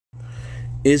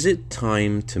Is it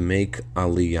time to make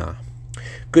Aliyah?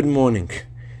 Good morning.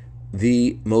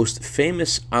 The most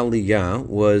famous Aliyah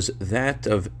was that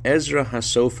of Ezra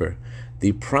HaSofer,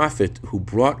 the prophet who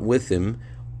brought with him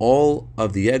all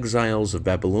of the exiles of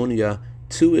Babylonia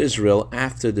to Israel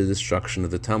after the destruction of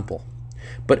the temple.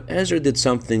 But Ezra did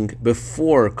something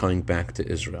before coming back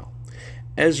to Israel.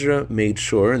 Ezra made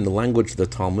sure, in the language of the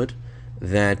Talmud,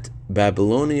 that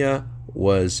Babylonia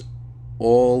was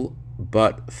all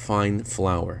but fine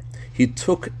flour. He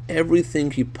took everything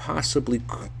he possibly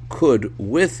could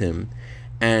with him,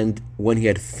 and when he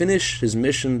had finished his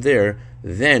mission there,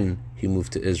 then he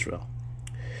moved to Israel.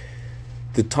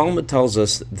 The Talmud tells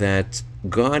us that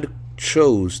God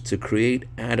chose to create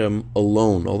Adam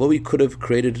alone, although he could have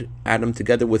created Adam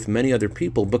together with many other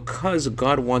people, because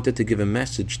God wanted to give a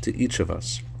message to each of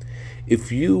us.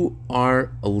 If you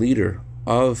are a leader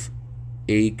of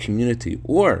a community,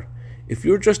 or if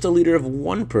you're just a leader of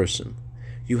one person,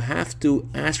 you have to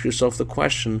ask yourself the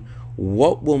question,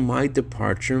 what will my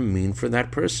departure mean for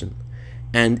that person?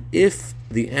 And if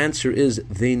the answer is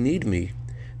they need me,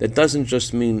 that doesn't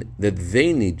just mean that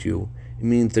they need you, it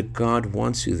means that God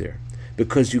wants you there.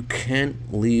 Because you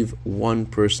can't leave one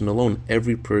person alone.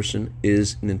 Every person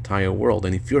is an entire world.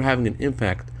 And if you're having an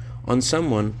impact on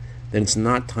someone, then it's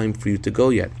not time for you to go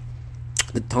yet.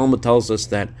 The Talmud tells us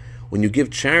that when you give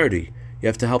charity, you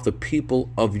have to help the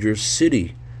people of your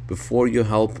city before you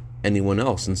help anyone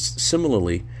else. And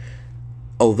similarly,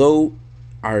 although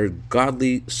our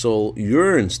godly soul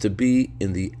yearns to be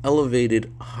in the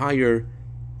elevated, higher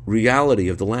reality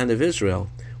of the land of Israel,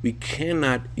 we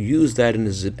cannot use that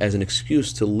as an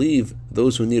excuse to leave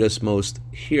those who need us most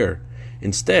here.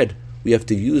 Instead, we have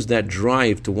to use that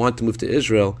drive to want to move to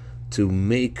Israel to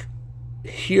make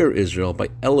here Israel by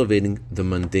elevating the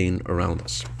mundane around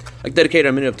us. I'd like to dedicate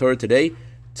our minute of Torah today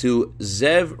to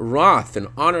Zev Roth in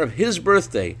honor of his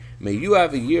birthday. May you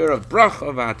have a year of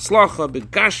bracha v'atzlacha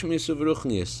b'gashmis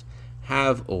u'v'ruchnius.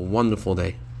 Have a wonderful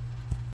day.